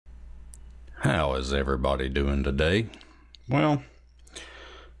How is everybody doing today? Well,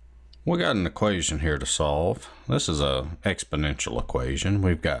 we got an equation here to solve. This is an exponential equation.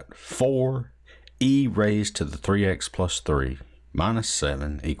 We've got 4e raised to the 3x plus 3 minus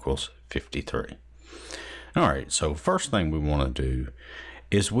 7 equals 53. All right, so first thing we want to do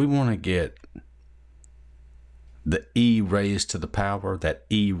is we want to get the e raised to the power, that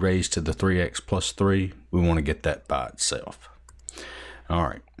e raised to the 3x plus 3, we want to get that by itself. All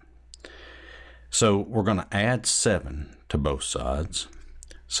right. So we're going to add 7 to both sides.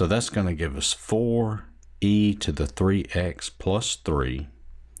 So that's going to give us 4e to the 3x plus 3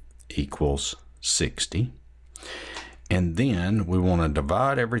 equals 60. And then we want to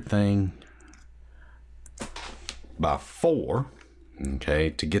divide everything by 4, okay,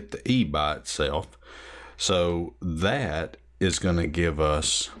 to get the e by itself. So that is going to give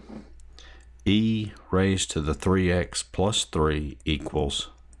us e raised to the 3x plus 3 equals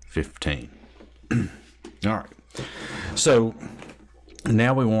 15. All right, so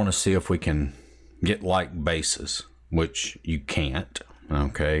now we want to see if we can get like bases, which you can't,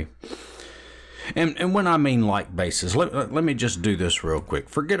 okay? And when I mean like bases, let me just do this real quick.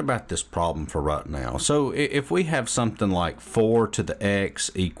 Forget about this problem for right now. So if we have something like 4 to the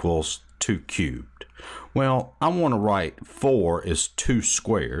x equals 2 cubed, well, I want to write 4 is 2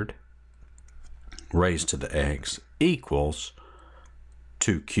 squared raised to the x equals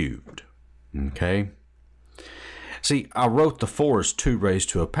 2 cubed. Okay. See, I wrote the 4 as 2 raised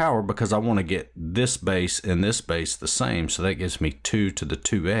to a power because I want to get this base and this base the same. So that gives me 2 to the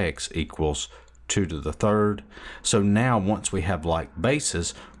 2x equals 2 to the third. So now once we have like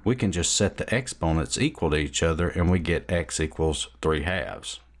bases, we can just set the exponents equal to each other and we get x equals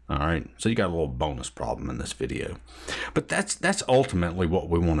 3/2. All right. So you got a little bonus problem in this video. But that's ultimately what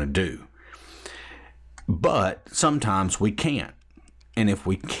we want to do. But sometimes we can't. And if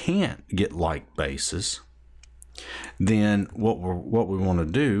we can't get like bases, then what we want to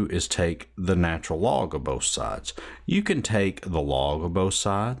do is take the natural log of both sides. You can take the log of both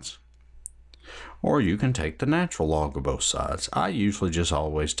sides, or you can take the natural log of both sides. I usually just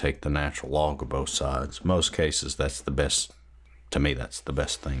always take the natural log of both sides. Most cases, that's the best, to me, that's the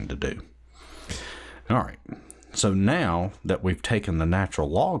best thing to do. All right. So now that we've taken the natural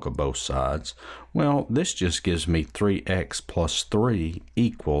log of both sides, well, this just gives me 3x plus 3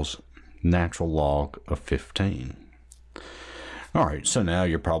 equals natural log of 15. All right, so now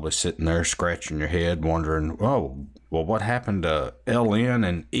you're probably sitting there scratching your head wondering, oh, well, what happened to ln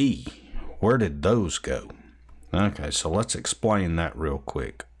and e? Where did those go? Okay, so let's explain that real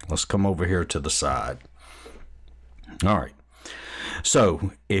quick. Let's come over here to the side. All right,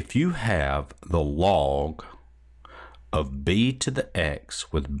 so if you have the log of b to the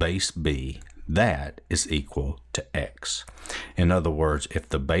x with base b, that is equal to x. In other words, if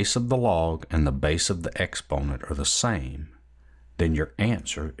the base of the log and the base of the exponent are the same, then your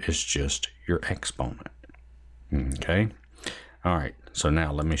answer is just your exponent. Okay? All right, so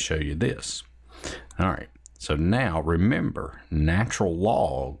now let me show you this. All right, so now remember, natural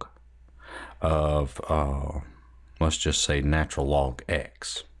log of, let's just say natural log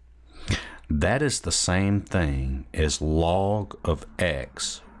x. That is the same thing as log of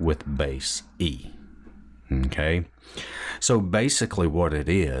x with base e. Okay? So basically what it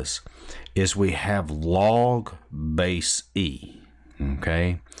is we have log base e.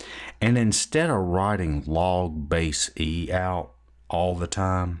 Okay? And instead of writing log base e out all the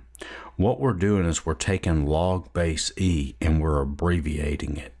time, what we're doing is we're taking log base e and we're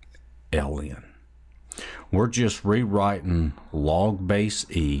abbreviating it ln. We're just rewriting log base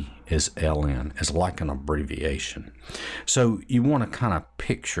e as ln, as like an abbreviation. So you want to kind of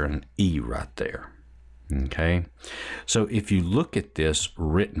picture an e right there. Okay? So if you look at this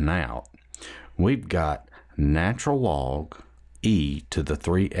written out, we've got natural log e to the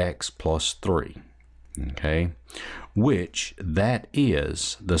 3x plus 3. Okay? Which that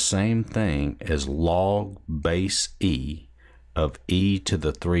is the same thing as log base e of e to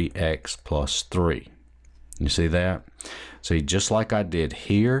the 3x plus 3. You see that? See, just like I did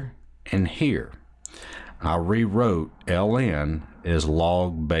here and here, I rewrote ln as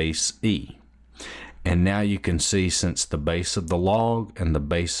log base e. And now you can see, since the base of the log and the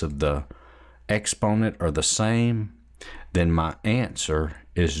base of the exponent are the same, then my answer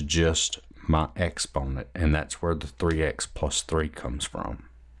is just my exponent, and that's where the 3x plus 3 comes from.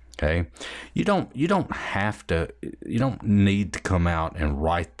 Okay, you don't need to come out and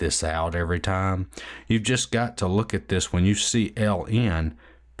write this out every time. You've just got to look at this. When you see ln,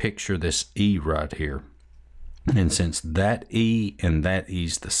 picture this e right here, and since that e and that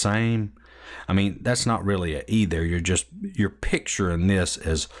e's the same, I mean, that's not really an e there. You're picturing this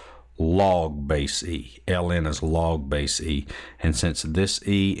as log base e. ln is log base e. And since this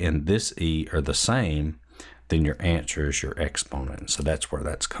e and this e are the same, then your answer is your exponent. So that's where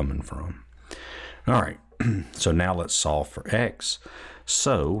that's coming from. All right, so now let's solve for x.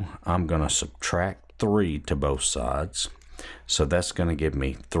 So I'm going to subtract 3 to both sides. So that's going to give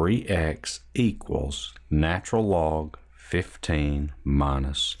me 3x equals natural log 15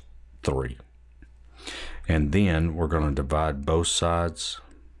 minus 3. And then we're going to divide both sides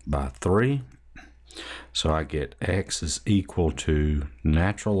by 3. So I get x is equal to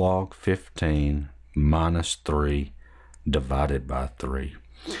natural log 15 minus 3 divided by 3.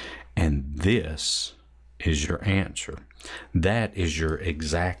 And this is your answer. That is your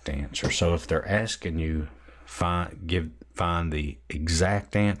exact answer. So if they're asking you find the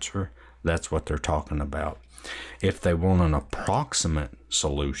exact answer, that's what they're talking about. If they want an approximate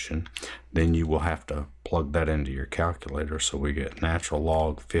solution, then you will have to plug that into your calculator. So we get natural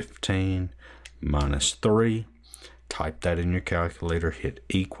log 15 minus 3. Type that in your calculator, hit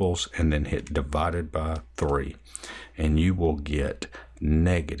equals, and then hit divided by 3. And you will get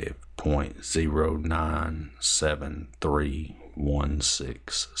negative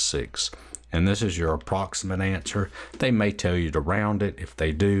 0.0973166. And this is your approximate answer. They may tell you to round it. If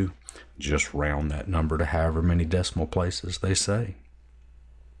they do, just round that number to however many decimal places they say.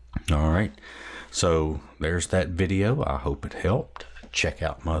 All right, so there's that video. I hope it helped. Check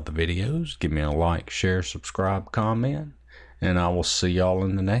out my other videos. Give me a like, share, subscribe, comment, and I will see y'all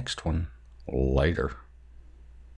in the next one. Later.